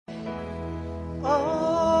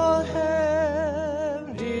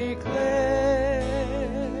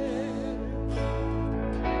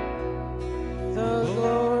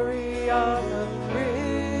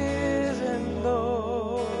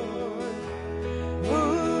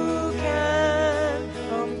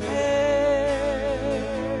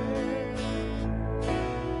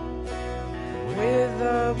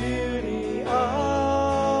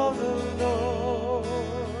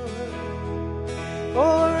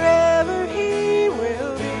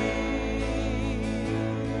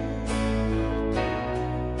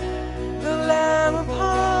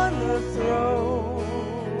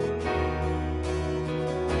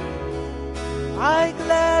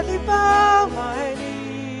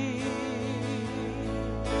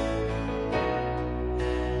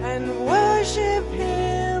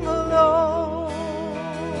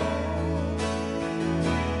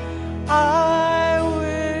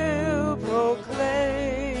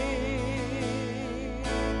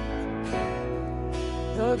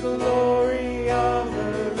the glory of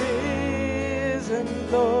the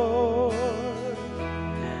risen Lord,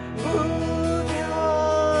 who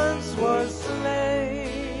once was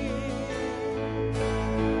slain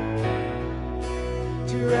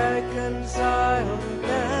to reconcile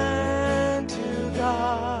man to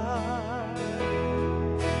God.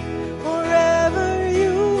 Forever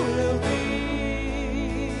you will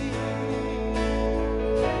be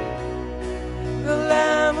the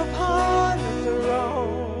Lamb upon the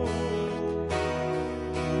throne.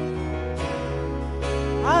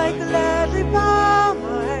 I gladly bow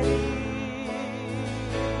my knee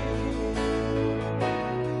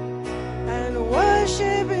and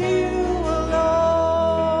worship you alone.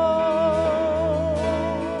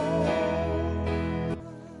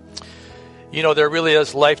 You know, there really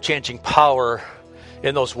is life-changing power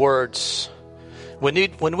in those words. When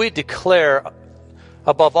we declare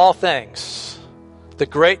above all things the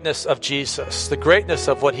greatness of Jesus, the greatness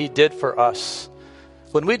of what he did for us,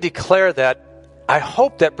 when we declare that, I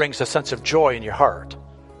hope that brings a sense of joy in your heart.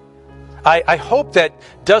 I hope that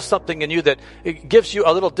does something in you that it gives you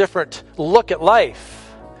a little different look at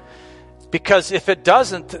life. Because if it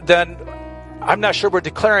doesn't, then I'm not sure we're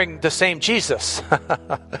declaring the same Jesus.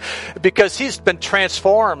 Because he's been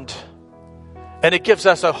transformed. And it gives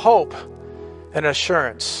us a hope and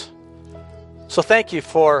assurance. So thank you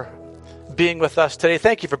for being with us today.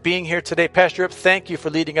 Thank you for being here today. Pastor Rip, thank you for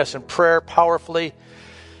leading us in prayer powerfully.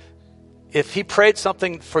 If he prayed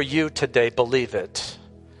something for you today, believe it.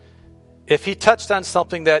 If he touched on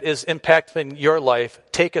something that is impacting your life,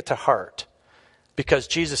 take it to heart. Because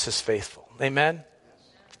Jesus is faithful. Amen?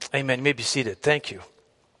 Amen. You may be seated. Thank you.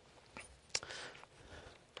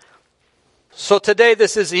 So today,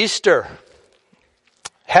 this is Easter.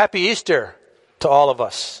 Happy Easter to all of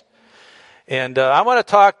us. And I want to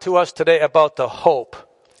talk to us today about the hope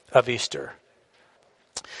of Easter.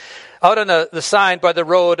 Out on the sign by the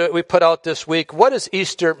road we put out this week, what does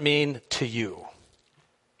Easter mean to you?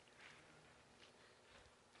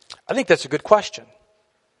 I think that's a good question.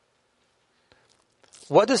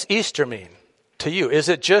 What does Easter mean to you? Is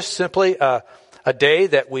it just simply a day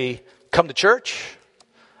that we come to church?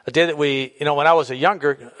 A day that we, when I was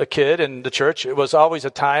a kid in the church, it was always a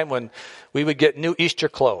time when we would get new Easter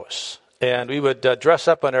clothes. And we would dress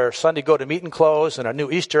up in our Sunday go-to-meeting clothes and our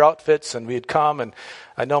new Easter outfits, and we'd come. And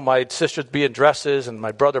I know my sisters would be in dresses, and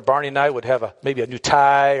my brother Barney and I would have maybe a new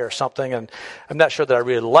tie or something. And I'm not sure that I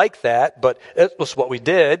really liked that, but it was what we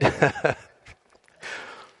did.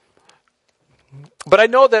 But I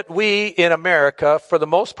know that we in America, for the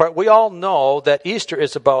most part, we all know that Easter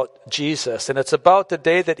is about Jesus, and it's about the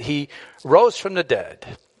day that he rose from the dead.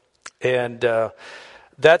 And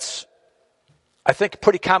that's, I think,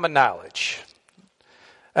 pretty common knowledge.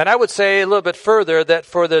 And I would say a little bit further that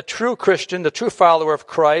for the true Christian, the true follower of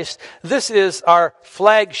Christ, this is our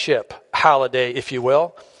flagship holiday, if you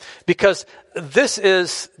will, because this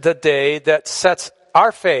is the day that sets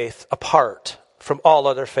our faith apart from all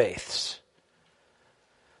other faiths.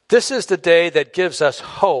 This is the day that gives us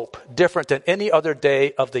hope different than any other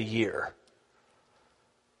day of the year.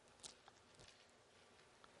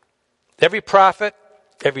 Every prophet,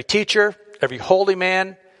 every teacher, every holy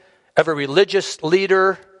man, every religious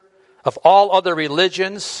leader of all other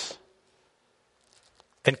religions,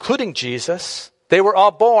 including Jesus, they were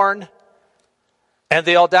all born and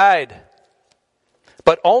they all died.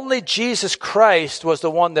 But only Jesus Christ was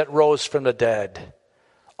the one that rose from the dead.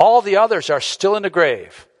 All the others are still in the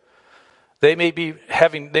grave. They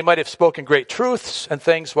might have spoken great truths and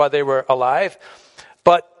things while they were alive,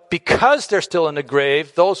 but because they're still in the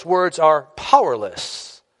grave, those words are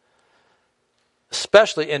powerless,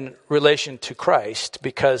 especially in relation to Christ,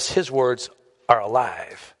 because his words are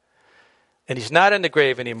alive. And he's not in the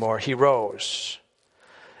grave anymore. He rose.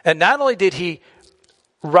 And not only did he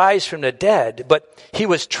rise from the dead, but he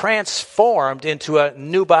was transformed into a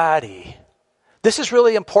new body. This is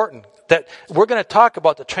really important. That we're going to talk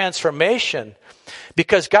about the transformation,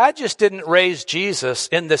 because God just didn't raise Jesus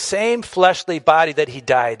in the same fleshly body that he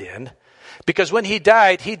died in, because when he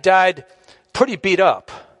died pretty beat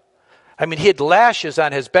up. I mean, he had lashes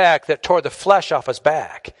on his back that tore the flesh off his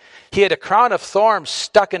back. He had a crown of thorns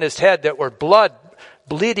stuck in his head that were blood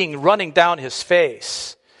bleeding, running down his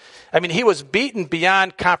face. I mean, he was beaten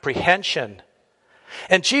beyond comprehension.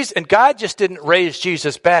 And God just didn't raise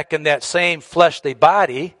Jesus back in that same fleshly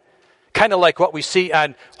body. Kind of like what we see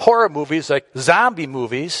on horror movies, like zombie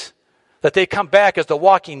movies, that they come back as the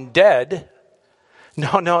walking dead.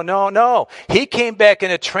 No. He came back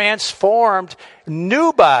in a transformed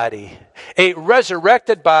new body, a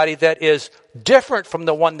resurrected body that is different from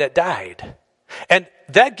the one that died. And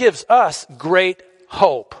that gives us great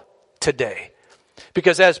hope today.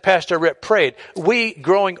 Because as Pastor Rip prayed, we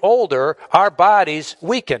growing older, our bodies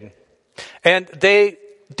weaken and they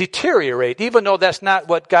deteriorate. Even though that's not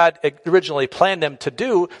what God originally planned them to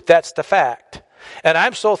do, that's the fact. And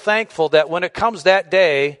I'm so thankful that when it comes that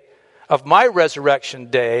day of my resurrection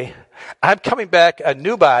day, I'm coming back a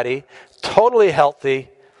new body, totally healthy,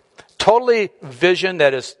 totally vision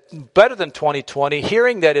that is better than 20/20,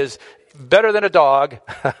 hearing that is better than a dog.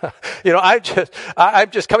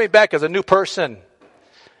 I'm just coming back as a new person.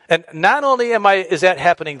 And not only is that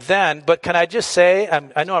happening then, but can I just say,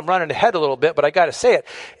 I know I'm running ahead a little bit, but I got to say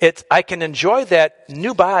it. I can enjoy that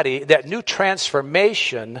new body, that new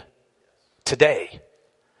transformation today.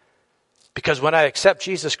 Because when I accept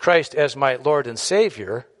Jesus Christ as my Lord and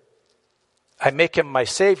Savior, I make him my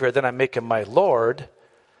Savior, then I make him my Lord,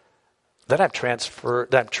 then I'm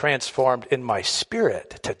transformed in my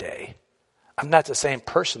spirit today. I'm not the same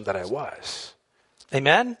person that I was.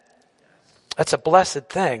 Amen? That's a blessed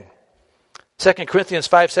thing. 2 Corinthians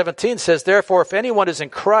 5:17 says, therefore, if anyone is in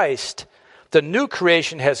Christ, the new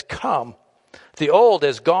creation has come. The old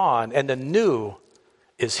is gone, and the new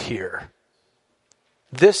is here.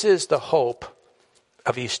 This is the hope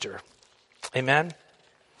of Easter. Amen?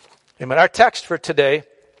 Amen. Our text for today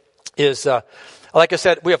is, like I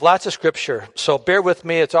said, we have lots of scripture. So bear with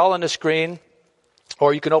me. It's all on the screen.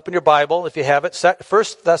 Or you can open your Bible if you have it. 1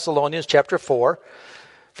 Thessalonians chapter 4.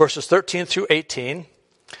 Verses 13 through 18.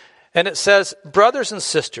 And it says, brothers and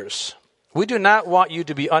sisters, we do not want you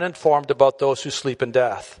to be uninformed about those who sleep in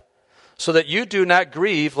death, so that you do not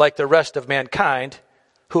grieve like the rest of mankind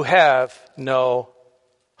who have no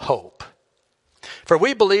hope. For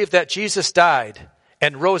we believe that Jesus died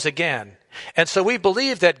and rose again. And so we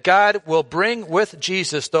believe that God will bring with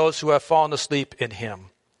Jesus those who have fallen asleep in him.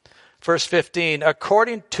 Verse 15,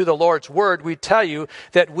 according to the Lord's word, we tell you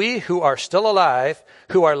that we who are still alive,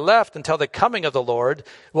 who are left until the coming of the Lord,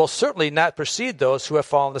 will certainly not precede those who have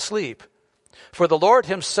fallen asleep. For the Lord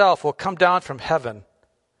himself will come down from heaven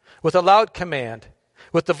with a loud command,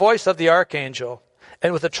 with the voice of the archangel,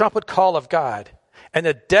 and with the trumpet call of God. And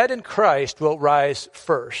the dead in Christ will rise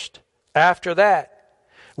first. After that,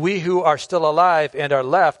 we who are still alive and are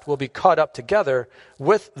left will be caught up together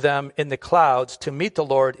with them in the clouds to meet the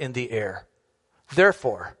Lord in the air.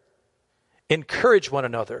 Therefore, encourage one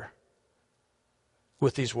another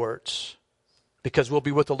with these words, because we'll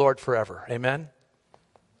be with the Lord forever. Amen?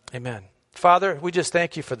 Amen. Father, we just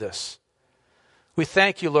thank you for this. We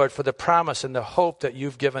thank you, Lord, for the promise and the hope that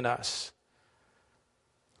you've given us.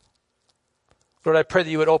 Lord, I pray that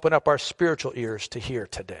you would open up our spiritual ears to hear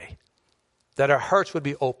today, that our hearts would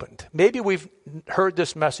be opened. Maybe we've heard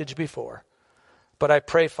this message before, but I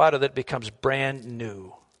pray, Father, that it becomes brand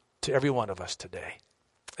new to every one of us today.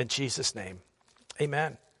 In Jesus' name,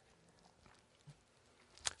 amen.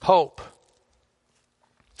 Hope.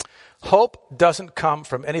 Hope doesn't come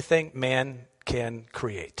from anything man can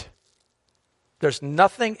create. There's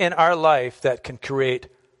nothing in our life that can create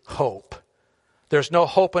hope. There's no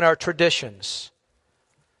hope in our traditions.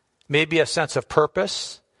 Maybe a sense of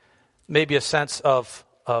purpose, maybe a sense of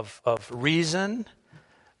reason,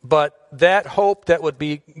 but that hope that would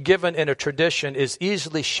be given in a tradition is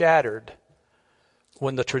easily shattered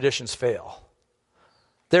when the traditions fail.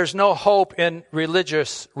 There's no hope in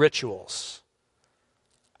religious rituals.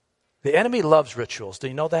 The enemy loves rituals. Do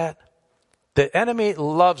you know that? The enemy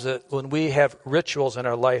loves it when we have rituals in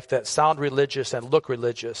our life that sound religious and look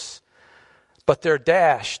religious, but they're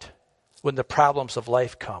dashed when the problems of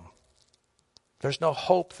life come. There's no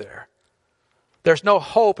hope there. There's no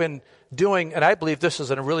hope in doing, and I believe this is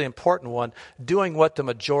a really important one, doing what the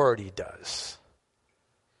majority does.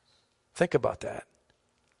 Think about that.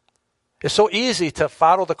 It's so easy to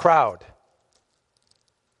follow the crowd.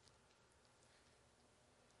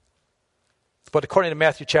 But according to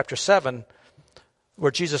Matthew chapter 7,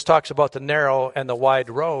 where Jesus talks about the narrow and the wide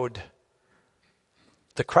road,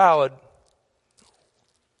 the crowd,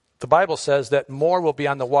 the Bible says that more will be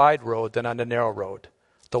on the wide road than on the narrow road.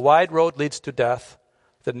 The wide road leads to death.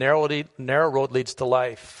 The narrow road leads to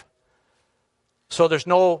life. So there's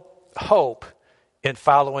no hope in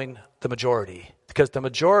following the majority, because the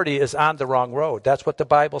majority is on the wrong road. That's what the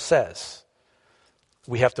Bible says.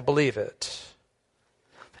 We have to believe it.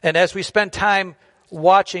 And as we spend time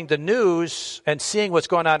watching the news and seeing what's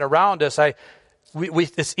going on around us,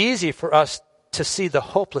 it's easy for us to see the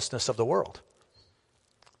hopelessness of the world.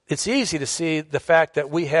 It's easy to see the fact that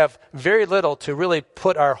we have very little to really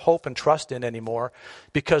put our hope and trust in anymore,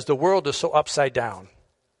 because the world is so upside down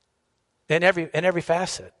in every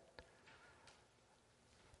facet.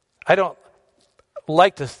 I don't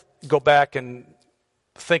like to go back and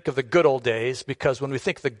think of the good old days, because when we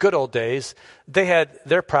think of the good old days, they had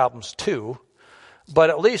their problems too. But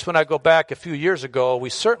at least when I go back a few years ago, we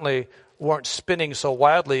certainly weren't spinning so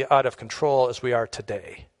wildly out of control as we are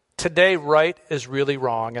today. Today, right is really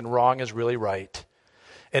wrong and wrong is really right.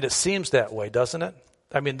 And it seems that way, doesn't it?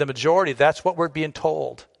 I mean, the majority, that's what we're being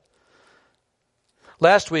told.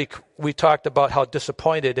 Last week, we talked about how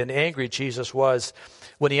disappointed and angry Jesus was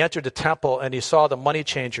when he entered the temple and he saw the money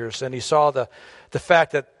changers and he saw the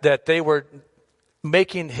fact that they were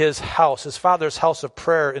making his house, his father's house of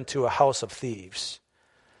prayer, into a house of thieves.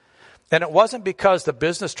 And it wasn't because the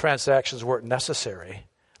business transactions weren't necessary.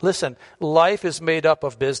 Listen, life is made up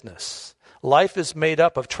of business. Life is made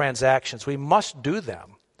up of transactions. We must do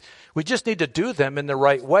them. We just need to do them in the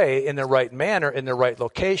right way, in the right manner, in the right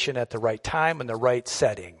location, at the right time, in the right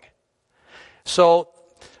setting. So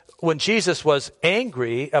when Jesus was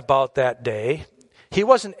angry about that day, he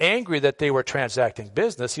wasn't angry that they were transacting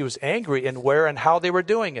business. He was angry in where and how they were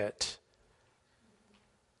doing it.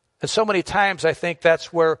 And so many times I think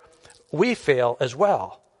that's where we fail as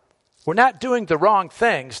well. We're not doing the wrong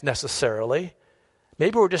things necessarily.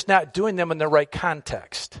 Maybe we're just not doing them in the right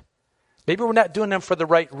context. Maybe we're not doing them for the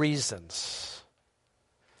right reasons.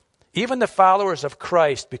 Even the followers of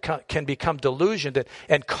Christ can become delusioned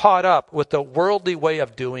and caught up with the worldly way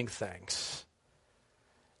of doing things.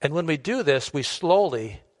 And when we do this, we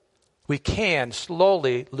can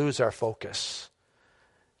slowly lose our focus.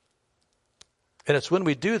 And it's when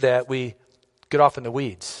we do that, we get off in the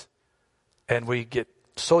weeds. And we get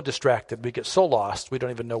so distracted, we get so lost, we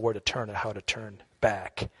don't even know where to turn and how to turn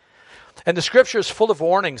back. And the scripture is full of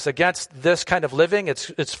warnings against this kind of living.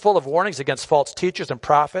 It's full of warnings against false teachers and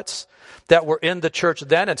prophets that were in the church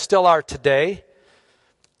then and still are today,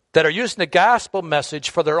 that are using the gospel message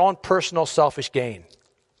for their own personal selfish gain.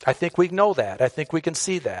 I think we know that. I think we can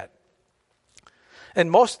see that.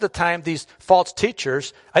 And most of the time, these false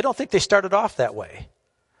teachers, I don't think they started off that way.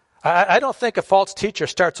 I don't think a false teacher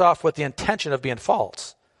starts off with the intention of being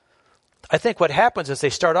false. I think what happens is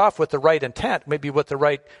they start off with the right intent, maybe with the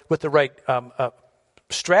right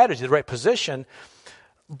strategy, the right position,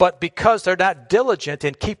 but because they're not diligent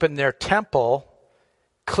in keeping their temple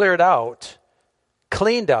cleared out,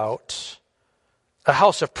 cleaned out, a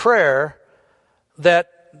house of prayer, that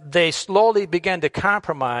they slowly begin to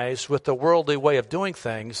compromise with the worldly way of doing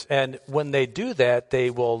things, and when they do that,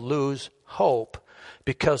 they will lose hope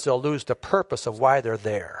because they'll lose the purpose of why they're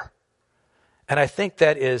there. And I think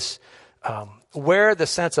that is where the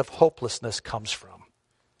sense of hopelessness comes from.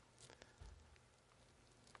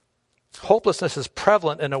 Hopelessness is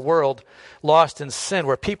prevalent in a world lost in sin,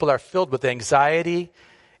 where people are filled with anxiety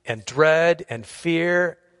and dread and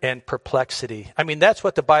fear and perplexity. I mean, that's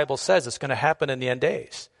what the Bible says is going to happen in the end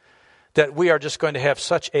days. That we are just going to have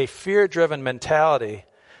such a fear-driven mentality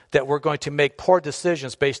that we're going to make poor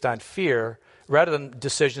decisions based on fear rather than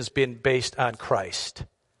decisions being based on Christ.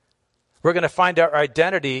 We're going to find our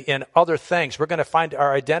identity in other things. We're going to find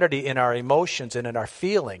our identity in our emotions and in our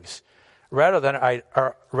feelings rather than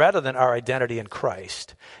our identity in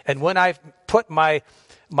Christ. And when I put my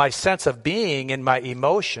sense of being in my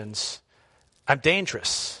emotions, I'm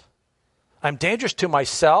dangerous. I'm dangerous to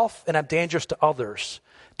myself and I'm dangerous to others,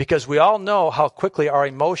 because we all know how quickly our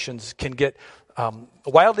emotions can get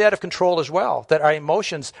wildly out of control as well. That our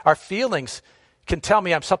emotions, our feelings can tell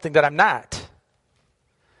me I'm something that I'm not.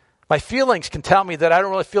 My feelings can tell me that I don't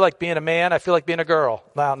really feel like being a man, I feel like being a girl.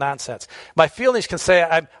 Well, nonsense. My feelings can say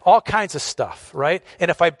I'm all kinds of stuff, right? And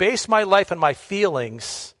if I base my life on my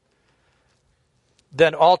feelings,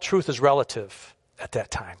 then all truth is relative at that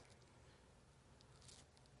time.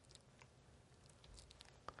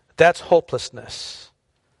 That's hopelessness.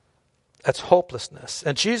 That's hopelessness.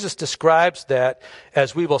 And Jesus describes that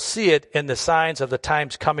as we will see it in the signs of the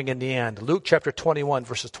times coming in the end. Luke chapter 21,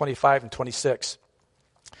 verses 25 and 26.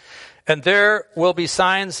 And there will be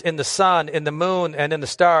signs in the sun, in the moon, and in the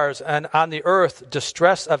stars, and on the earth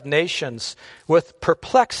distress of nations with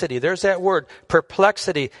perplexity. There's that word,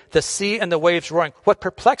 perplexity, the sea and the waves roaring. What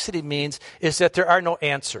perplexity means is that there are no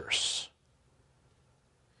answers.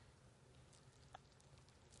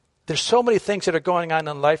 There's so many things that are going on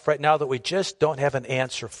in life right now that we just don't have an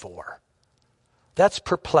answer for. That's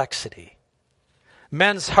perplexity.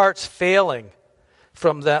 Men's hearts failing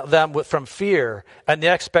from from fear and the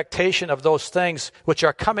expectation of those things which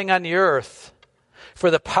are coming on the earth, for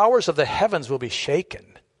the powers of the heavens will be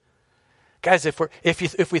shaken. Guys,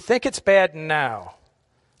 if we think it's bad now,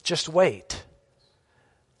 just wait.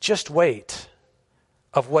 Just wait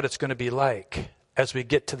of what it's going to be like as we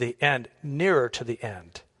get to the end, nearer to the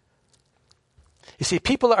end. You see,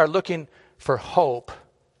 people are looking for hope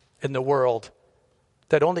in the world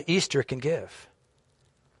that only Easter can give.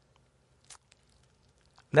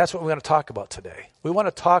 And that's what we want to talk about today. We want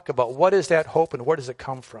to talk about what is that hope and where does it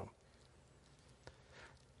come from.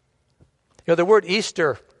 You know, the word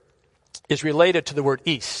Easter is related to the word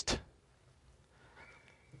east,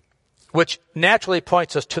 which naturally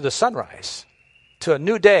points us to the sunrise, to a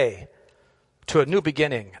new day, to a new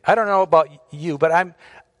beginning. I don't know about you, but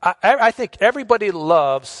I think everybody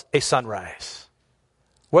loves a sunrise.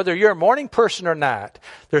 Whether you're a morning person or not,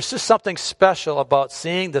 there's just something special about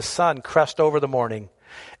seeing the sun crest over the morning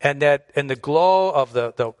and the glow of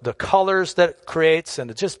the colors that it creates, and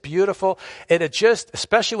it's just beautiful. And it just,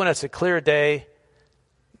 especially when it's a clear day,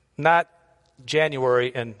 not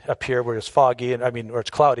January and up here where it's foggy or it's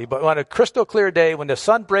cloudy, but on a crystal clear day when the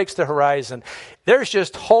sun breaks the horizon, there's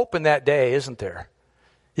just hope in that day, isn't there?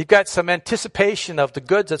 You've got some anticipation of the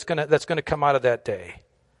goods that's going to come out of that day.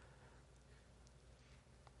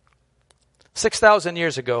 6,000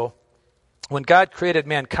 years ago, when God created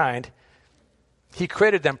mankind, He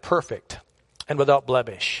created them perfect and without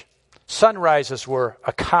blemish. Sunrises were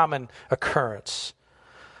a common occurrence.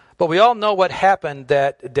 But we all know what happened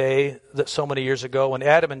that day, that so many years ago, when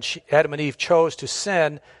Adam and Eve chose to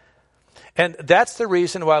sin. And that's the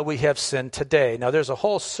reason why we have sin today. Now, there's a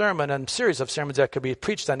whole sermon and series of sermons that could be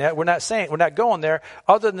preached on that. We're not going there,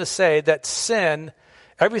 other than to say that sin,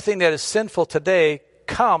 everything that is sinful today,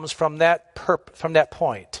 comes from that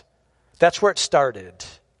point. That's where it started.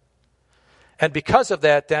 And because of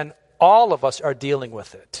that, then all of us are dealing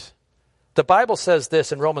with it. The Bible says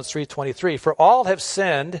this in Romans 3:23, "For all have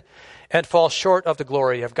sinned and fall short of the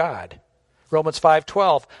glory of God." Romans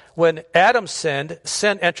 5:12, "When Adam sinned,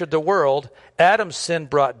 sin entered the world. Adam's sin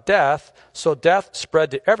brought death, so death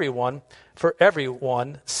spread to everyone, for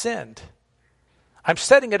everyone sinned." I'm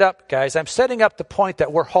setting it up, guys. I'm setting up the point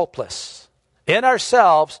that we're hopeless. In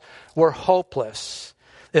ourselves, we're hopeless.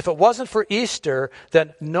 If it wasn't for Easter,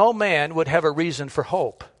 then no man would have a reason for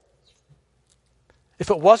hope. If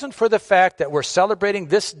it wasn't for the fact that we're celebrating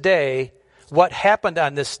this day, what happened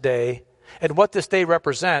on this day, and what this day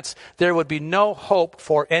represents, there would be no hope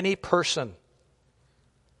for any person.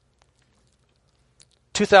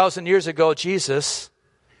 2,000 years ago, Jesus,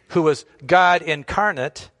 who was God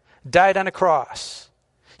incarnate, died on a cross.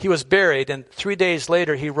 He was buried, and 3 days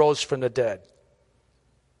later, he rose from the dead.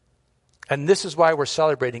 And this is why we're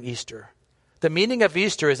celebrating Easter. The meaning of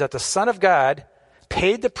Easter is that the Son of God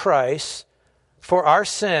paid the price for our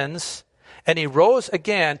sins, and he rose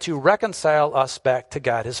again to reconcile us back to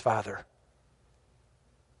God his Father.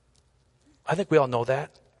 I think we all know that.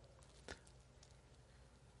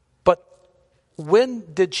 But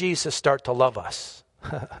when did Jesus start to love us?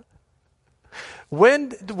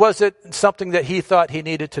 When was it something that he thought he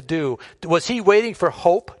needed to do? Was he waiting for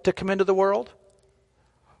hope to come into the world?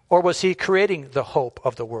 Or was he creating the hope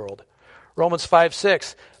of the world? Romans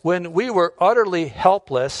 5:6, "When we were utterly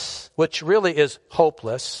helpless," which really is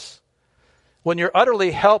hopeless. When you're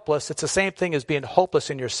utterly helpless, it's the same thing as being hopeless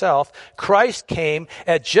in yourself. Christ came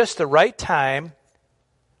at just the right time,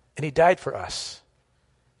 and he died for us.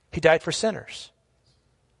 He died for sinners.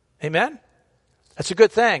 Amen? That's a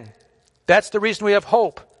good thing. That's the reason we have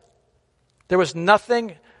hope. There was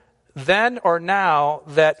nothing then or now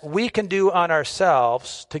that we can do on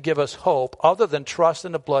ourselves to give us hope other than trust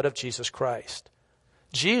in the blood of Jesus Christ.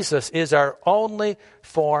 Jesus is our only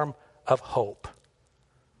form of hope.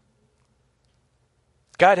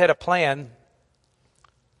 God had a plan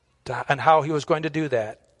on how he was going to do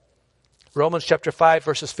that. Romans chapter 5,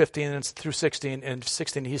 verses 15 through 16 and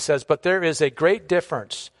 16, he says, "But there is a great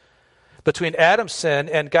difference between Adam's sin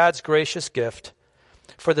and God's gracious gift.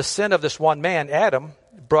 For the sin of this one man, Adam,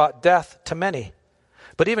 brought death to many.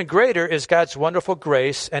 But even greater is God's wonderful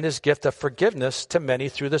grace and his gift of forgiveness to many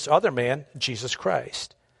through this other man, Jesus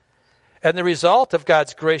Christ. And the result of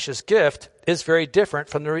God's gracious gift is very different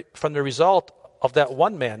from the result of that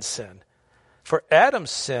one man's sin. For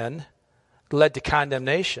Adam's sin led to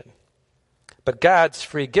condemnation. But God's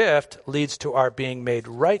free gift leads to our being made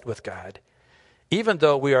right with God, even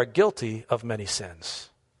though we are guilty of many sins."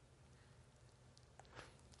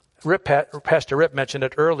 Pastor Rip mentioned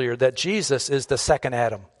it earlier that Jesus is the second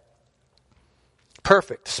Adam.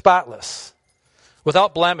 Perfect, spotless,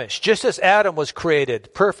 without blemish. Just as Adam was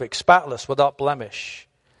created, perfect, spotless, without blemish.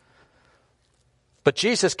 But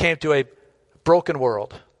Jesus came to a broken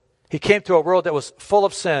world. He came to a world that was full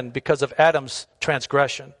of sin because of Adam's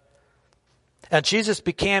transgression. And Jesus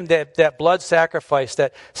became that blood sacrifice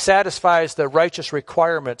that satisfies the righteous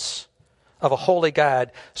requirements of a holy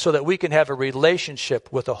God so that we can have a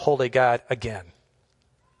relationship with a holy God again.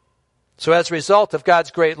 So as a result of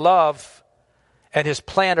God's great love and his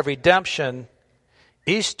plan of redemption,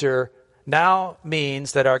 Easter now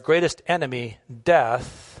means that our greatest enemy,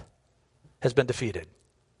 death, has been defeated.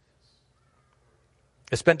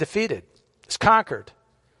 It's been defeated. It's conquered.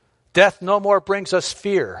 Death no more brings us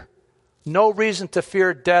fear. No reason to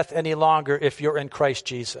fear death any longer if you're in Christ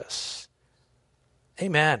Jesus.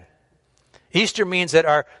 Amen. Easter means that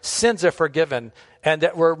our sins are forgiven and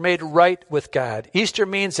that we're made right with God. Easter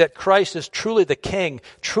means that Christ is truly the King,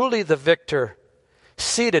 truly the victor,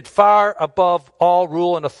 seated far above all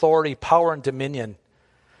rule and authority, power and dominion,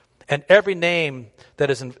 and every name that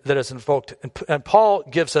is invoked. And Paul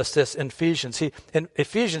gives us this in Ephesians. In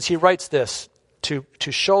Ephesians, he writes this to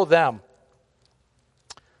show them,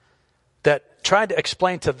 that trying to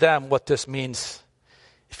explain to them what this means.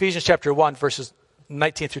 Ephesians chapter 1, verses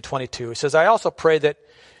 19 through 22. He says, I also pray that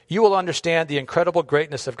you will understand the incredible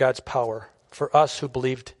greatness of God's power for us who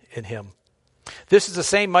believed in him. This is the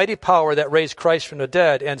same mighty power that raised Christ from the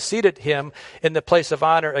dead and seated him in the place of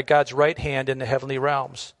honor at God's right hand in the heavenly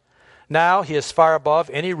realms. Now he is far above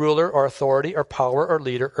any ruler or authority or power or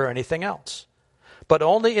leader or anything else. But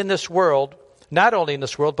only in this world, not only in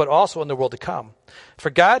this world, but also in the world to come. For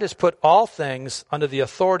God has put all things under the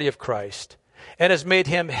authority of Christ and has made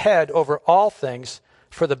him head over all things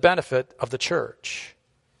for the benefit of the church.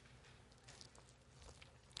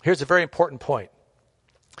 Here's a very important point.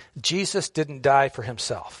 Jesus didn't die for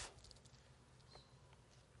himself.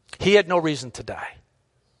 He had no reason to die.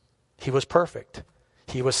 He was perfect.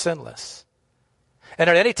 He was sinless. And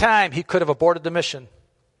at any time, he could have aborted the mission.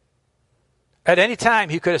 At any time,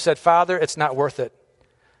 he could have said, Father, it's not worth it.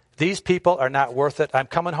 These people are not worth it. I'm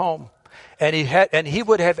coming home. And he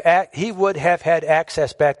would have had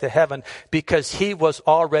access back to heaven because he was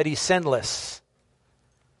already sinless.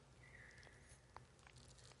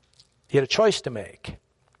 He had a choice to make.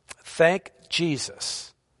 Thank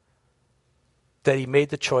Jesus that he made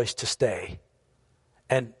the choice to stay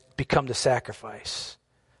and become the sacrifice.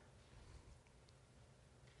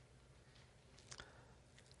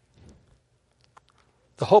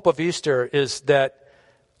 The hope of Easter is that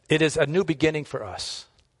it is a new beginning for us.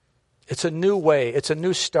 It's a new way. It's a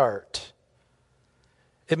new start.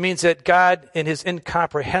 It means that God, in his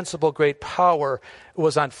incomprehensible great power,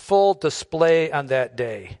 was on full display on that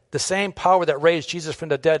day. The same power that raised Jesus from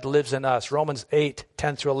the dead lives in us. Romans 8,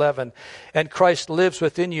 10 through 11. And Christ lives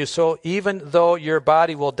within you. So even though your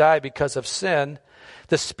body will die because of sin,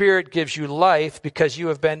 the Spirit gives you life because you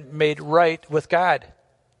have been made right with God.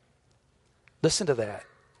 Listen to that.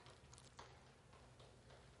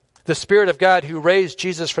 The Spirit of God who raised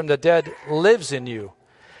Jesus from the dead lives in you.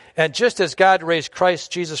 And just as God raised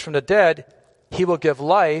Christ Jesus from the dead, he will give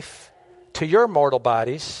life to your mortal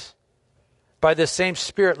bodies by the same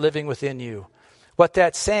Spirit living within you. What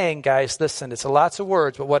that's saying, guys, listen, it's lots of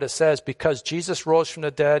words, but what it says, because Jesus rose from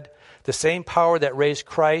the dead, the same power that raised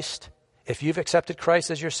Christ, if you've accepted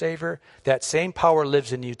Christ as your Savior, that same power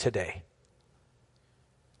lives in you today.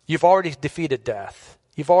 You've already defeated death.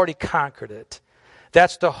 You've already conquered it.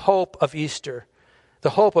 That's the hope of Easter.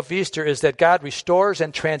 The hope of Easter is that God restores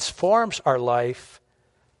and transforms our life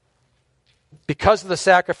because of the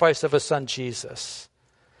sacrifice of his Son, Jesus.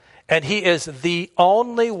 And he is the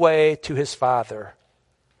only way to his Father.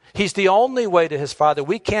 He's the only way to his Father.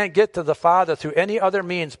 We can't get to the Father through any other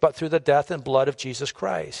means but through the death and blood of Jesus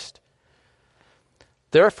Christ.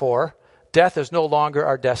 Therefore, death is no longer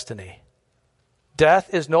our destiny.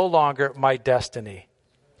 Death is no longer my destiny.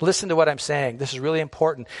 Listen to what I'm saying. This is really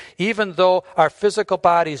important. Even though our physical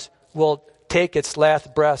bodies will take its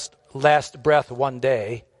last breath one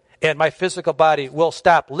day, and my physical body will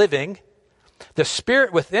stop living, the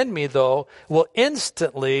Spirit within me, though, will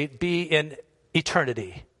instantly be in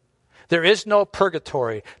eternity. There is no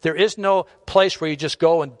purgatory. There is no place where you just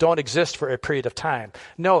go and don't exist for a period of time.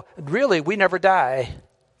 No, really, we never die.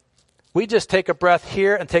 We just take a breath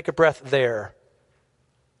here and take a breath there.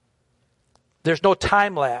 There's no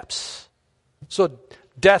time lapse. So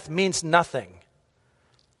death means nothing.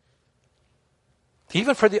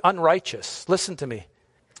 Even for the unrighteous, listen to me.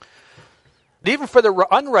 Even for the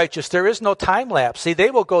unrighteous, there is no time lapse. See,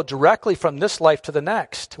 they will go directly from this life to the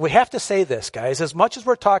next. We have to say this, guys. As much as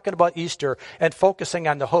we're talking about Easter and focusing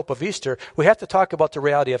on the hope of Easter, we have to talk about the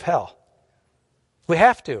reality of hell. We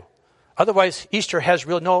have to. Otherwise, Easter has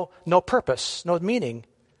no purpose, no meaning.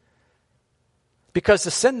 Because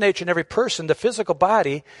the sin nature in every person, the physical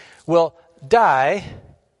body, will die.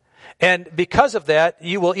 And because of that,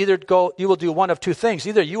 you will do one of two things.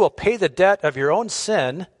 Either you will pay the debt of your own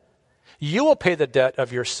sin. You will pay the debt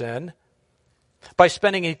of your sin by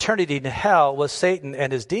spending eternity in hell with Satan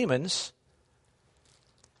and his demons.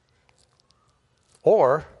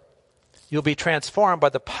 Or you'll be transformed by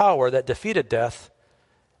the power that defeated death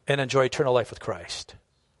and enjoy eternal life with Christ.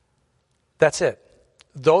 That's it.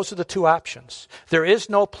 Those are the two options. There is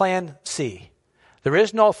no plan C. There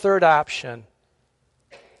is no third option.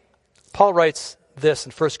 Paul writes this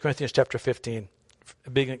in 1 Corinthians chapter 15,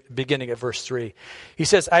 beginning at verse 3. He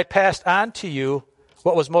says, I passed on to you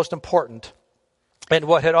what was most important and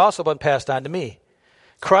what had also been passed on to me.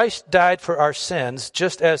 Christ died for our sins,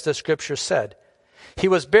 just as the Scripture said. He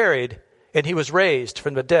was buried, and he was raised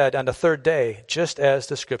from the dead on the third day, just as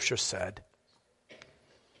the Scripture said.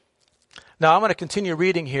 Now, I'm going to continue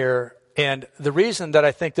reading here, and the reason that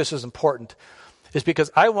I think this is important is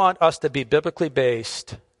because I want us to be biblically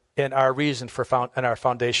based in our reason for and our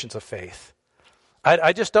foundations of faith.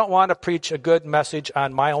 I just don't want to preach a good message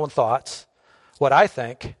on my own thoughts, what I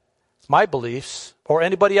think, my beliefs, or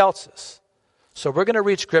anybody else's. So we're going to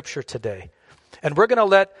read Scripture today. And we're going to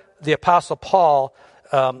let the Apostle Paul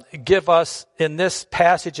give us, in this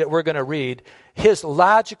passage that we're going to read, his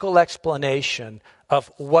logical explanation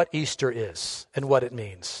of what Easter is and what it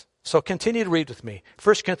means. So continue to read with me.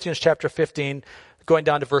 1 Corinthians chapter 15, going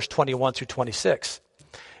down to verse 21 through 26.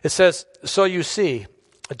 It says, so you see,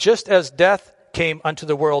 just as death came unto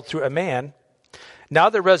the world through a man, now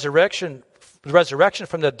the resurrection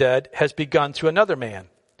from the dead has begun through another man.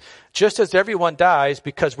 Just as everyone dies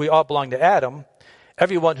because we all belong to Adam,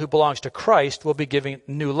 everyone who belongs to Christ will be given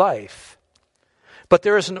new life. But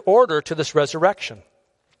there is an order to this resurrection.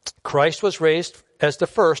 Christ was raised as the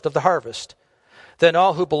first of the harvest. Then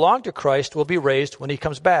all who belong to Christ will be raised when he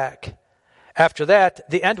comes back. After that,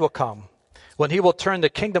 the end will come, when he will turn the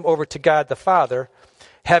kingdom over to God the Father,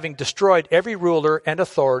 having destroyed every ruler and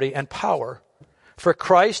authority and power. For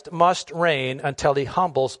Christ must reign until he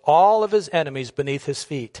humbles all of his enemies beneath his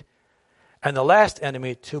feet. And the last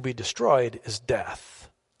enemy to be destroyed is death.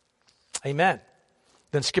 Amen.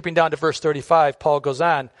 Then skipping down to verse 35, Paul goes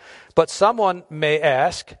on, but someone may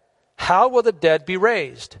ask, how will the dead be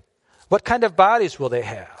raised? What kind of bodies will they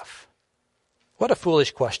have? What a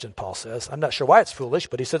foolish question, Paul says. I'm not sure why it's foolish,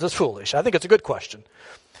 but he says it's foolish. I think it's a good question.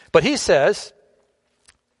 But he says,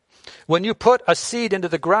 when you put a seed into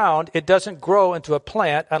the ground, it doesn't grow into a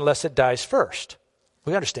plant unless it dies first.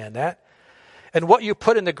 We understand that. And what you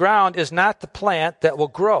put in the ground is not the plant that will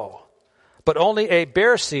grow, but only a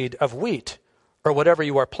bare seed of wheat or whatever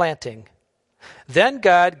you are planting. Then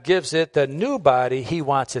God gives it the new body he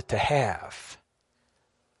wants it to have.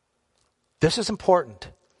 This is important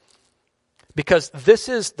because this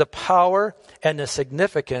is the power and the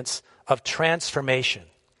significance of transformation.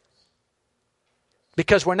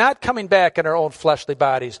 Because we're not coming back in our own fleshly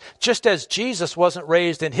bodies. Just as Jesus wasn't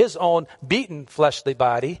raised in his own beaten fleshly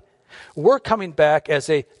body, we're coming back as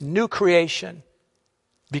a new creation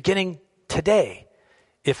beginning today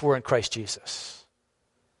if we're in Christ Jesus.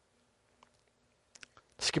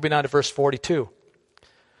 Skipping on to verse 42.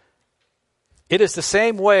 It is the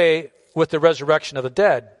same way with the resurrection of the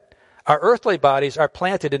dead. Our earthly bodies are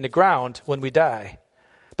planted in the ground when we die,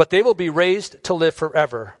 but they will be raised to live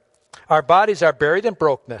forever. Our bodies are buried in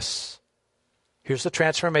brokenness. Here's the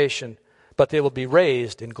transformation, but they will be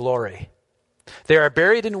raised in glory. They are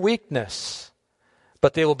buried in weakness,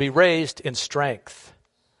 but they will be raised in strength.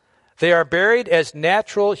 They are buried as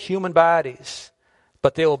natural human bodies,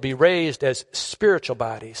 but they will be raised as spiritual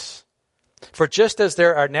bodies. For just as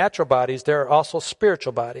there are natural bodies, there are also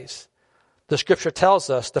spiritual bodies. The Scripture tells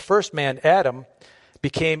us the first man, Adam,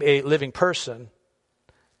 became a living person,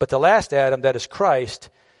 but the last Adam, that is Christ,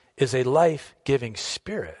 is a life-giving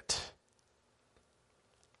spirit.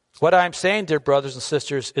 What I'm saying, dear brothers and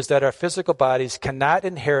sisters, is that our physical bodies cannot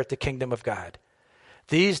inherit the kingdom of God.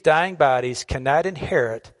 These dying bodies cannot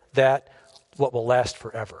inherit what will last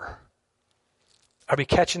forever. Are we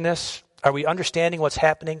catching this? Are we understanding what's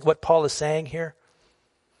happening, what Paul is saying here?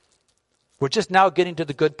 We're just now getting to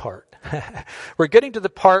the good part. We're getting to the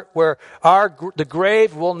part where the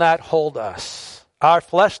grave will not hold us. Our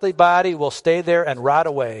fleshly body will stay there and rot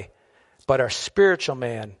away, but our spiritual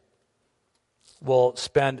man will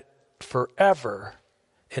spend forever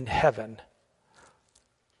in heaven.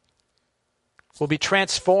 Will be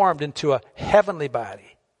transformed into a heavenly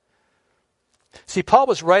body. See, Paul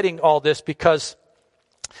was writing all this because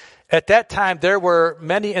at that time there were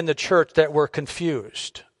many in the church that were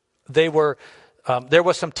confused. There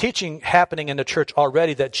was some teaching happening in the church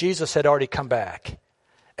already that Jesus had already come back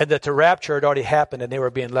and that the rapture had already happened and they were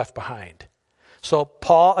being left behind. So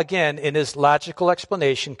Paul, again, in his logical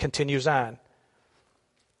explanation, continues on,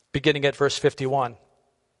 beginning at verse 51.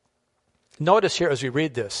 Notice here as we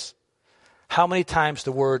read this, how many times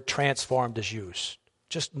the word transformed is used.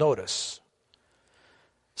 Just notice.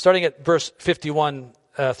 Starting at verse 51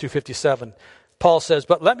 through 57. Paul says,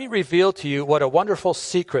 "But let me reveal to you what a wonderful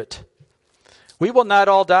secret. We will not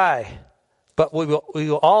all die, but we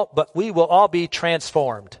will all be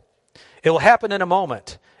transformed. It will happen in a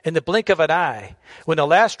moment, in the blink of an eye, when the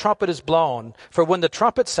last trumpet is blown. For when the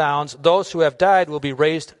trumpet sounds, those who have died will be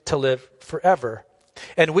raised to live forever.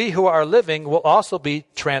 And we who are living will also be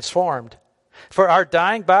transformed. For our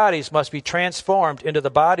dying bodies must be transformed into the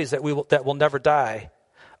bodies that will never die.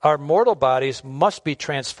 Our mortal bodies must be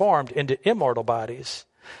transformed into immortal bodies.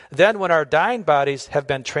 Then when our dying bodies have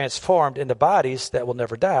been transformed into bodies that will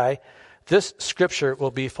never die, this scripture will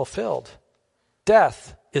be fulfilled.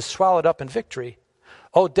 Death is swallowed up in victory.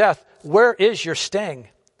 O death, where is your sting?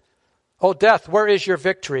 O death, where is your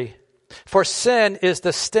victory? For sin is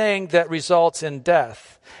the sting that results in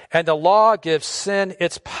death, and the law gives sin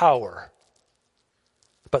its power.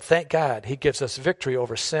 But thank God, he gives us victory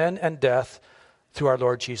over sin and death through our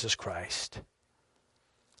Lord Jesus Christ."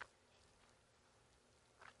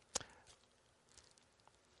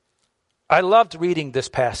 I loved reading this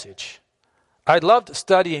passage. I loved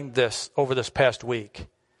studying this over this past week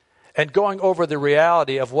and going over the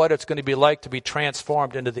reality of what it's going to be like to be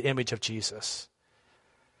transformed into the image of Jesus.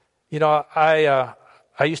 You know, I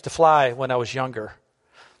used to fly when I was younger.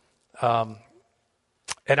 And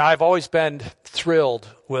I've always been thrilled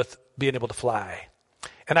with being able to fly.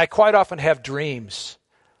 And I quite often have dreams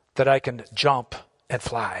that I can jump and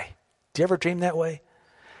fly. Do you ever dream that way?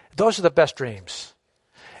 Those are the best dreams.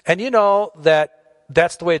 And you know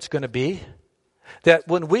that's the way it's going to be. That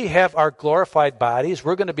when we have our glorified bodies,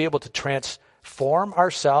 we're going to be able to transform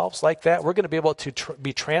ourselves like that. We're going to be able to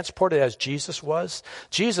be transported as Jesus was.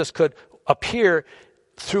 Jesus could appear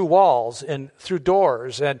through walls and through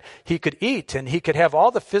doors, and he could eat, and he could have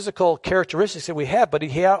all the physical characteristics that we have, but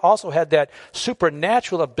he also had that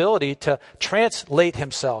supernatural ability to translate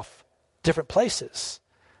himself different places.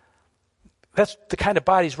 That's the kind of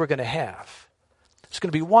bodies we're going to have. It's going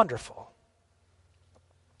to be wonderful.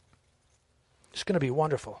 It's going to be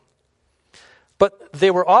wonderful. But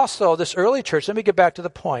they were also, this early church, let me get back to the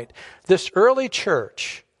point. This early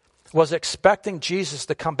church was expecting Jesus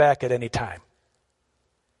to come back at any time.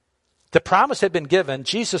 The promise had been given.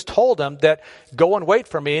 Jesus told them that, go and wait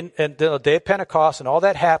for me. And the day of Pentecost and all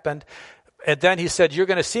that happened. And then he said, you're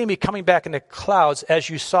going to see me coming back in the clouds. As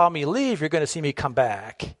you saw me leave, you're going to see me come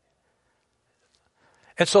back.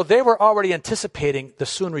 And so they were already anticipating the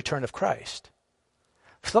soon return of Christ.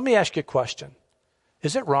 So let me ask you a question.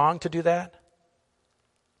 Is it wrong to do that?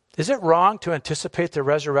 Is it wrong to anticipate the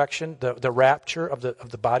resurrection, the rapture of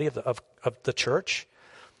the body of the church?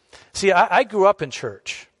 See, I grew up in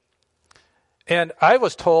church. And I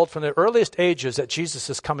was told from the earliest ages that Jesus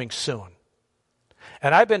is coming soon.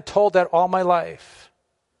 And I've been told that all my life.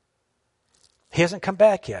 He hasn't come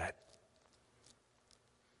back yet.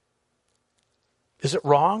 Is it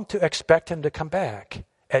wrong to expect him to come back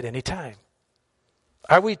at any time?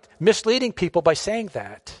 Are we misleading people by saying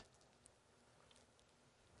that?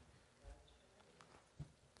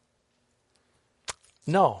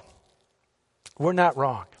 No, we're not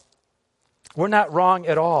wrong. We're not wrong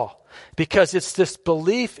at all, because it's this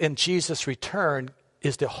belief in Jesus' return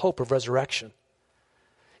is the hope of resurrection.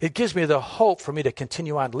 It gives me the hope for me to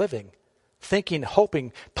continue on living, thinking,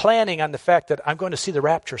 hoping, planning on the fact that I'm going to see the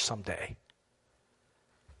rapture someday.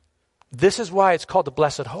 This is why it's called the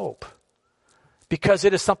blessed hope. Because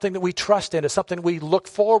it is something that we trust in. It's something we look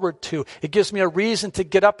forward to. It gives me a reason to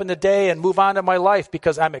get up in the day and move on in my life,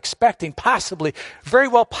 because I'm expecting possibly, very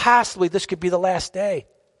well possibly, this could be the last day.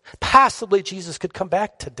 Possibly Jesus could come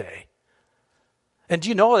back today. And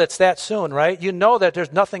you know it's that soon, right? You know that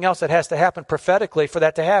there's nothing else that has to happen prophetically for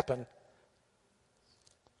that to happen.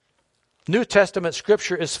 New Testament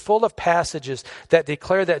scripture is full of passages that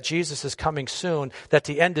declare that Jesus is coming soon, that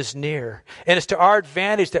the end is near. And it's to our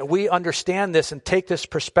advantage that we understand this and take this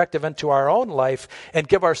perspective into our own life and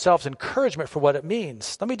give ourselves encouragement for what it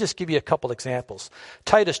means. Let me just give you a couple examples.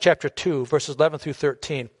 Titus chapter 2, verses 11 through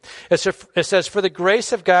 13. It says, "For the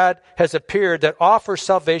grace of God has appeared that offers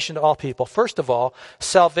salvation to all people." First of all,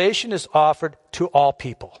 salvation is offered to all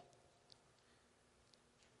people.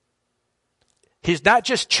 He's not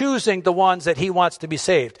just choosing the ones that he wants to be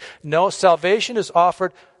saved. No, salvation is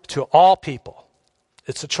offered to all people.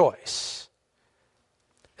 It's a choice.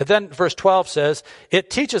 And then verse 12 says, "It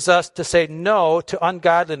teaches us to say no to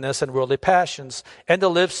ungodliness and worldly passions, and to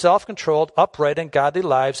live self-controlled, upright, and godly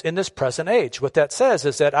lives in this present age." What that says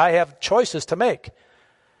is that I have choices to make.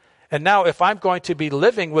 And now if I'm going to be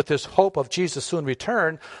living with this hope of Jesus' soon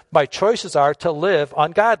return, my choices are to live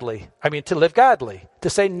ungodly. To live godly. To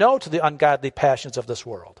say no to the ungodly passions of this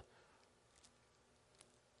world.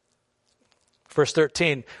 Verse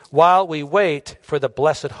 13, while we wait for the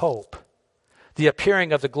blessed hope, the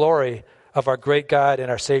appearing of the glory of our great God and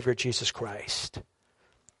our Savior Jesus Christ.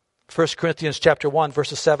 1 Corinthians chapter 1,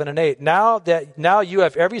 verses 7 and 8. Now you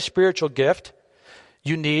have every spiritual gift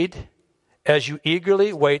you need as you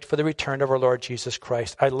eagerly wait for the return of our Lord Jesus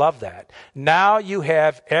Christ. I love that. Now you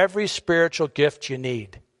have every spiritual gift you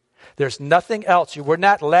need. There's nothing else. We're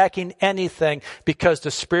not lacking anything because the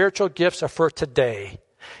spiritual gifts are for today.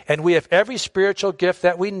 And we have every spiritual gift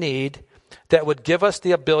that we need that would give us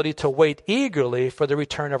the ability to wait eagerly for the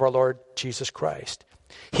return of our Lord Jesus Christ.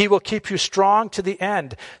 He will keep you strong to the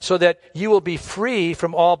end so that you will be free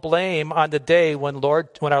from all blame on the day when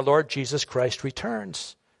our Lord Jesus Christ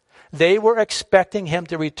returns. They were expecting him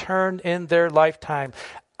to return in their lifetime.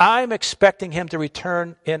 I'm expecting him to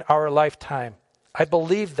return in our lifetime. I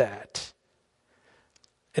believe that.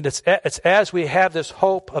 And it's as we have this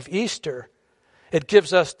hope of Easter, it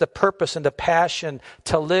gives us the purpose and the passion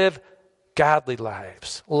to live godly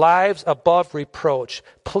lives, lives above reproach,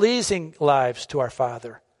 pleasing lives to our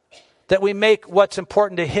Father, that we make what's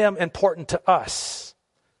important to him important to us.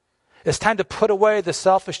 It's time to put away the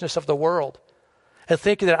selfishness of the world and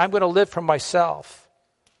thinking that I'm going to live for myself.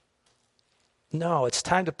 No, it's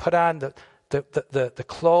time to put on the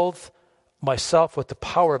clothe myself with the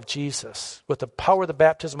power of Jesus, with the power of the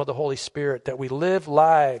baptism of the Holy Spirit, that we live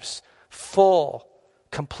lives full,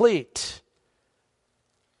 complete.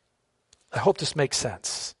 I hope this makes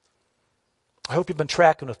sense. I hope you've been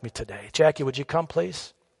tracking with me today. Jackie, would you come,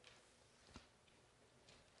 please?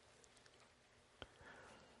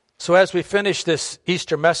 So as we finish this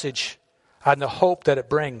Easter message on the hope that it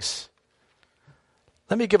brings,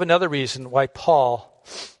 let me give another reason why Paul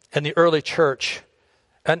and the early church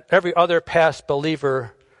and every other past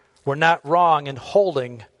believer were not wrong in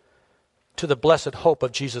holding to the blessed hope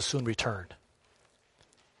of Jesus' soon return.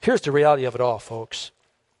 Here's the reality of it all, folks.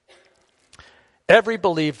 Every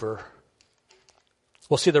believer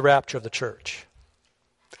will see the rapture of the church.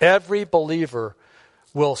 Every believer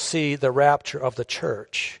will see the rapture of the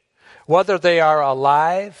church. Whether they are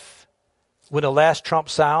alive when the last trump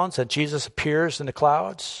sounds and Jesus appears in the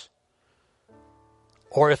clouds,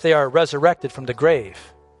 or if they are resurrected from the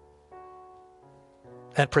grave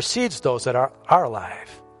and precedes those that are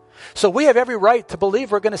alive. So we have every right to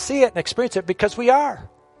believe we're going to see it and experience it because we are.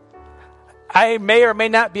 I may or may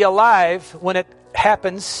not be alive when it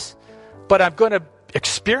happens, but I'm going to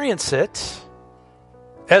experience it.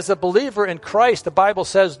 As a believer in Christ, the Bible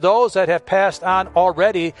says those that have passed on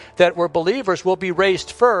already that were believers will be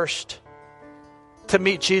raised first to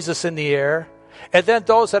meet Jesus in the air, and then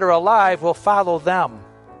those that are alive will follow them.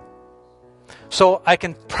 So I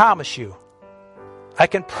can promise you,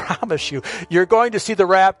 you're going to see the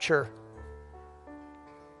rapture.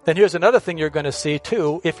 Then here's another thing you're going to see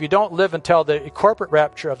too. If you don't live until the corporate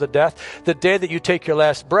rapture of the death, the day that you take your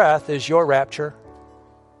last breath is your rapture.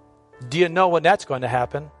 Do you know when that's going to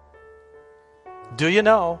happen? Do you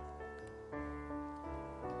know?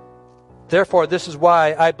 Therefore, this is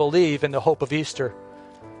why I believe in the hope of Easter,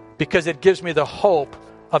 because it gives me the hope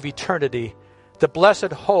of eternity. The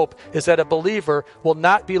blessed hope is that a believer will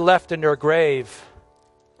not be left in their grave,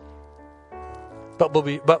 but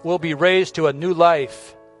will be raised to a new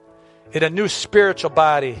life in a new spiritual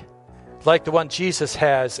body like the one Jesus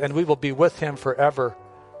has, and we will be with him forever,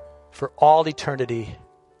 for all eternity.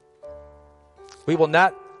 We will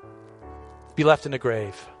not be left in the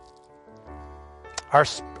grave.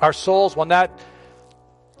 Our souls will not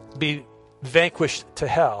be vanquished to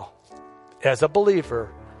hell as a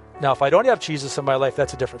believer. Now, if I don't have Jesus in my life,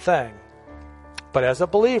 that's a different thing. But as a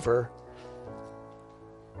believer,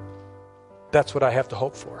 that's what I have to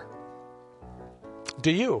hope for.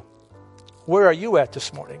 Do you? Where are you at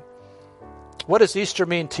this morning? What does Easter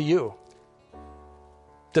mean to you?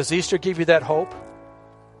 Does Easter give you that hope?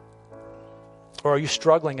 Or are you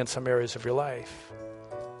struggling in some areas of your life?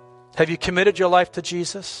 Have you committed your life to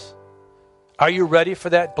Jesus? Are you ready for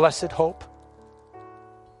that blessed hope?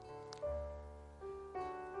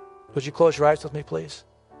 Would you close your eyes with me, please?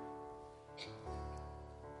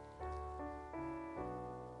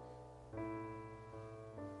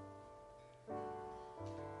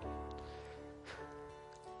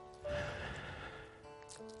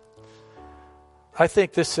 I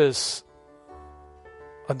think this is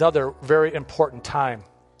another very important time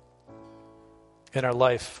in our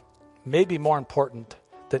life, maybe more important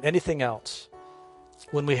than anything else,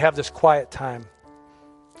 when we have this quiet time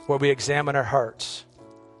where we examine our hearts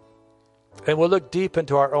and we'll look deep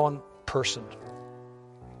into our own person.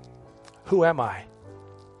 Who am I?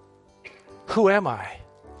 Who am I?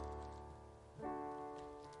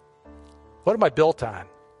 What am I built on?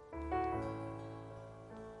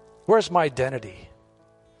 Where's my identity?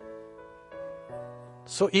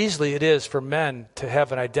 So easily it is for men to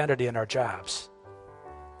have an identity in our jobs,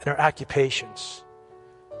 in our occupations.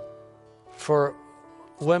 For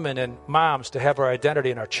women and moms to have our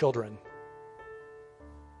identity in our children.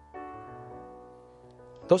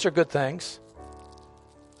 Those are good things,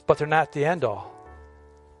 but they're not the end all.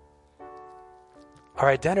 Our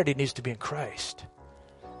identity needs to be in Christ.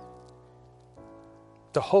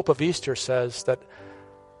 The hope of Easter says that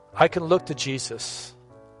I can look to Jesus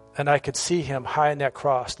and I could see him high on that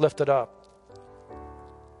cross, lifted up.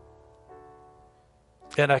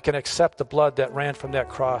 And I can accept the blood that ran from that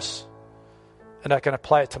cross and I can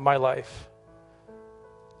apply it to my life.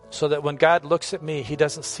 So that when God looks at me, he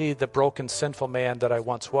doesn't see the broken, sinful man that I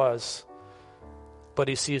once was, but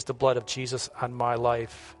he sees the blood of Jesus on my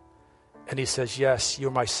life. And he says, yes,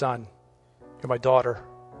 you're my son. You're my daughter.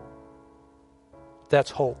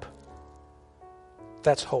 That's hope.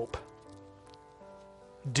 That's hope.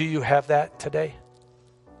 Do you have that today?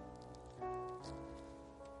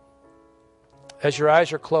 As your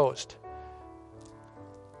eyes are closed,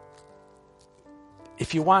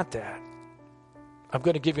 if you want that, I'm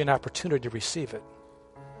going to give you an opportunity to receive it.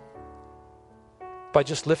 By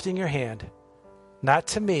just lifting your hand, not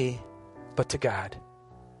to me, but to God.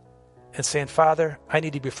 And saying, Father, I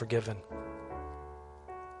need to be forgiven.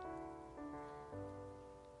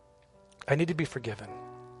 I need to be forgiven.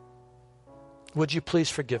 Would you please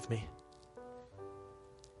forgive me?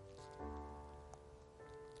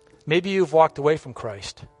 Maybe you've walked away from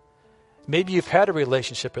Christ. Maybe you've had a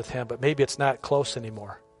relationship with him, but maybe it's not close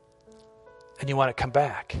anymore. And you want to come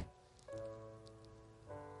back.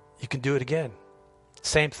 You can do it again.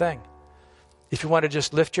 Same thing. If you want to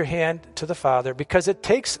just lift your hand to the Father, because it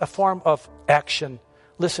takes a form of action.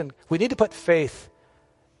 Listen, we need to put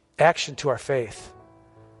action to our faith.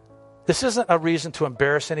 This isn't a reason to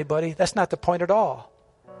embarrass anybody. That's not the point at all.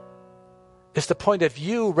 It's the point of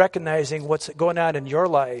you recognizing what's going on in your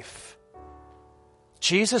life.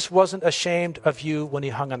 Jesus wasn't ashamed of you when he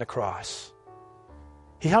hung on the cross.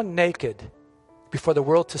 He hung naked before the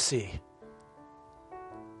world to see.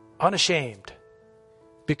 Unashamed.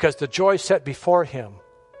 Because the joy set before him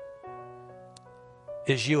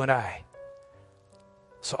is you and I.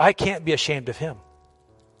 So I can't be ashamed of him.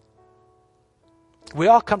 We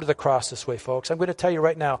all come to the cross this way, folks. I'm going to tell you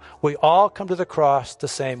right now, we all come to the cross the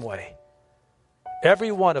same way.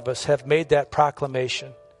 Every one of us have made that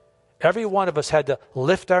proclamation. Every one of us had to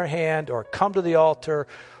lift our hand or come to the altar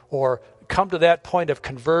or come to that point of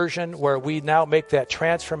conversion where we now make that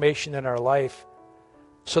transformation in our life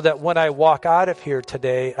so that when I walk out of here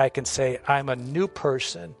today, I can say, I'm a new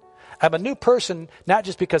person. I'm a new person not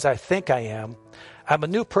just because I think I am. I'm a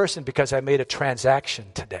new person because I made a transaction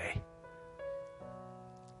today.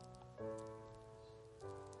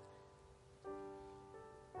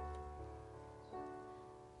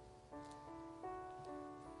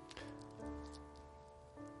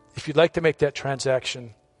 If you'd like to make that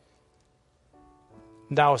transaction,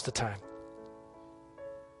 now is the time.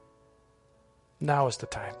 Now is the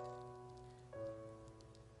time.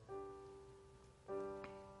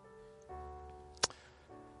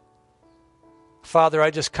 Father,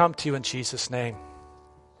 I just come to you in Jesus' name.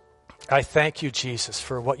 I thank you, Jesus,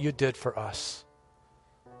 for what you did for us.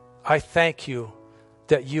 I thank you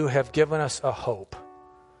that you have given us a hope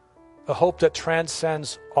that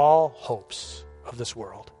transcends all hopes of this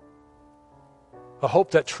world. A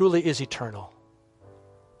hope that truly is eternal.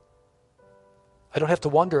 I don't have to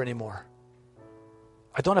wonder anymore.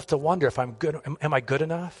 I don't have to wonder if I'm good. Am I good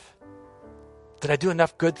enough? Did I do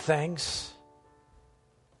enough good things?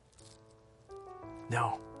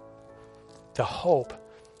 No. The hope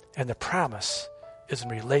and the promise is in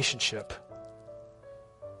relationship.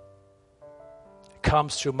 It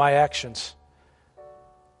comes through my actions.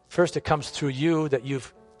 First, it comes through you that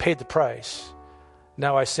you've paid the price.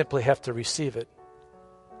 Now I simply have to receive it.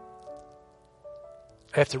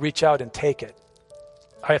 I have to reach out and take it.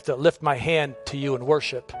 I have to lift my hand to you in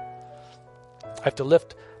worship. I have to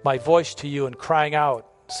lift my voice to you in crying out,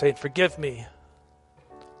 saying, forgive me.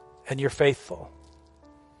 And you're faithful.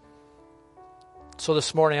 So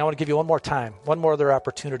this morning, I want to give you one more time, one more other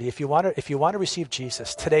opportunity. If you want to receive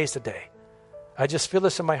Jesus, today's the day. I just feel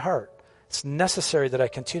this in my heart. It's necessary that I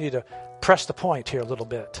continue to press the point here a little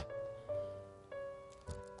bit.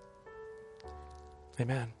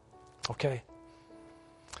 Amen. Okay.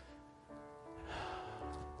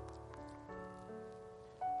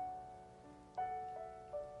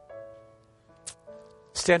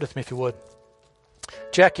 Stand with me if you would.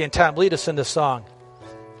 Jackie and Tom, lead us in this song.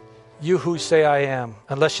 You who say I am.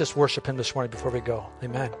 And let's just worship him this morning before we go.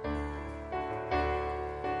 Amen.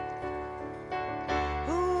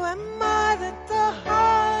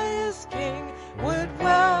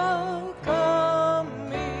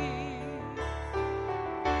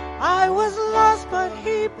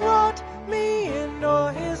 brought me in,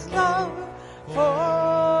 or his love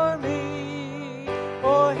for me,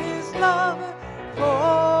 or his love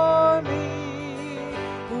for me.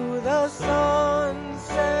 Who the Son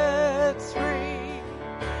sets free,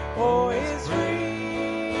 oh, is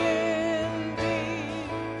free indeed.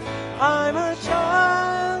 I'm a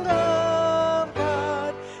child of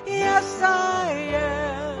God, yes I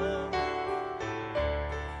am.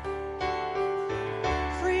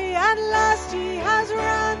 Free at last, he has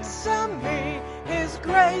ransomed me, his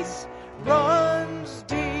grace runs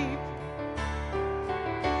deep.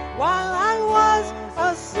 While I was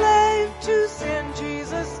a slave to sin,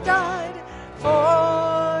 Jesus died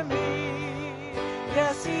for me.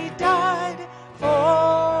 Yes, he died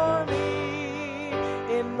for me.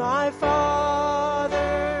 In my Father's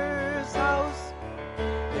house,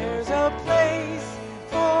 there's a place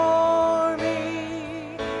for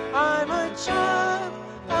me. I'm a child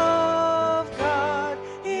of God,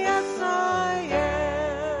 yes I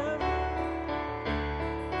am.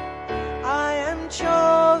 I am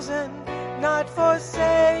chosen, not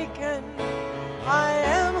forsaken. I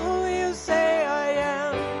am who you say I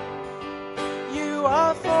am. You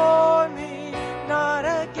are for me, not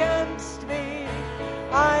against me.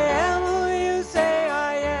 I am who you say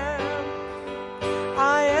I am.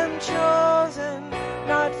 I am chosen,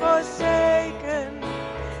 not forsaken.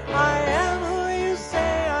 I am who you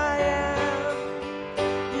say I am.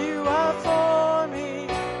 You are for me,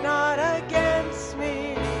 not against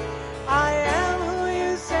me. I am who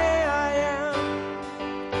you say I am.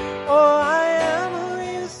 Oh, I am who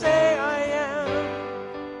you say I am.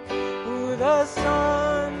 Who the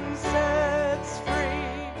Son sets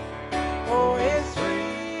free, oh, is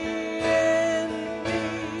free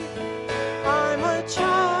indeed. I'm a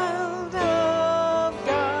child of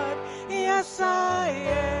God, yes I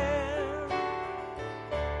am.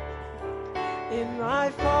 In my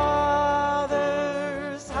Father's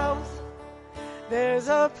house, there's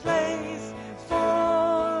a place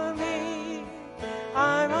for me.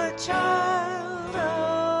 I'm a child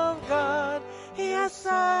of God, yes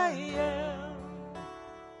I am.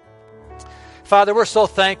 Father, we're so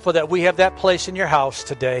thankful that we have that place in your house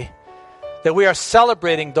today, that we are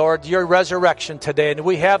celebrating, Lord, your resurrection today, and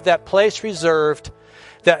we have that place reserved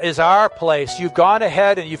that is our place. You've gone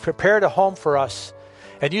ahead and you've prepared a home for us,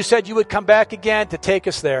 and you said you would come back again to take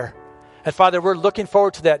us there. And Father, we're looking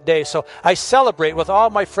forward to that day. So I celebrate with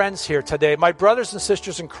all my friends here today, my brothers and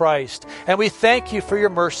sisters in Christ. And we thank you for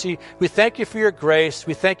your mercy. We thank you for your grace.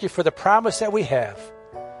 We thank you for the promise that we have.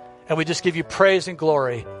 And we just give you praise and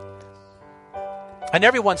glory. And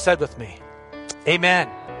everyone said with me, amen.